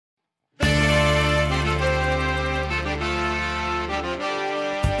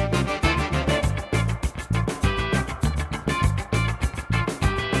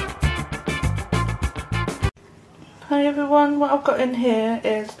everyone, what I've got in here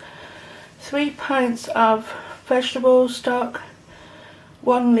is 3 pints of vegetable stock,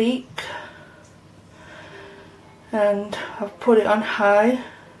 1 leek, and I've put it on high.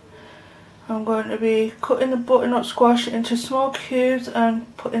 I'm going to be cutting the butternut squash into small cubes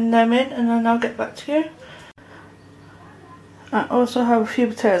and putting them in, and then I'll get back to you. I also have a few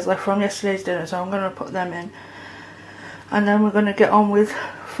potatoes left from yesterday's dinner, so I'm going to put them in, and then we're going to get on with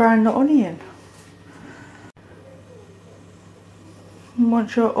frying the onion.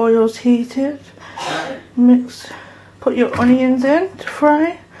 Once your oil's heated, put your onions in to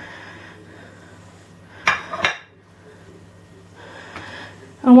fry.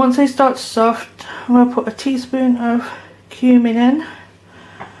 And once they start soft, I'm going to put a teaspoon of cumin in,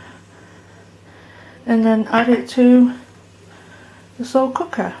 and then add it to the slow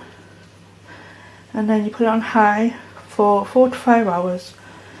cooker, and then you put it on high for 4 to 5 hours.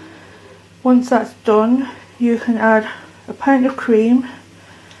 Once that's done, you can add a pint of cream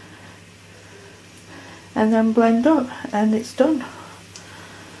and then blend up, and it's done.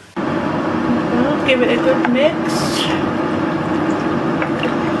 I'll give it a good mix.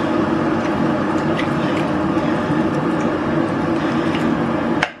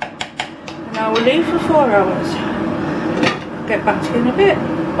 And I will leave for 4 hours. I'll get back to you in a bit.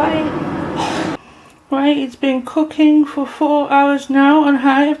 Bye. Right, it's been cooking for 4 hours now on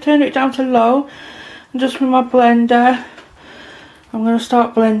high. I've turned it down to low, and just with my blender I'm going to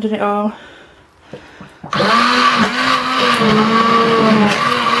start blending it all.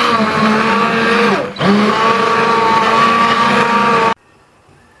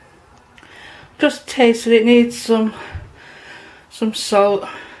 Just tasted it, needs some salt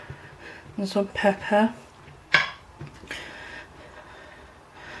and some pepper.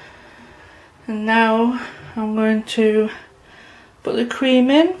 And now I'm going to put the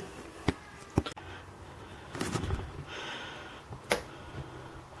cream in.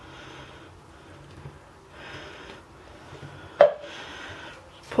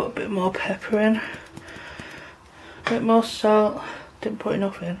 Put a bit more pepper in, a bit more salt, didn't put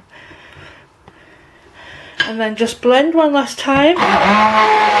enough in. And then just blend one last time.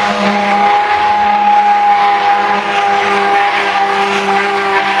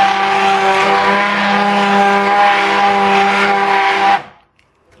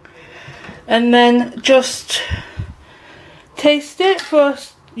 And then just taste it for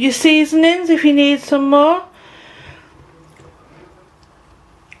your seasonings if you need some more.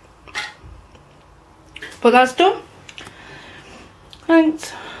 But that's done.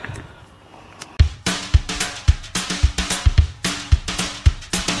 Thanks.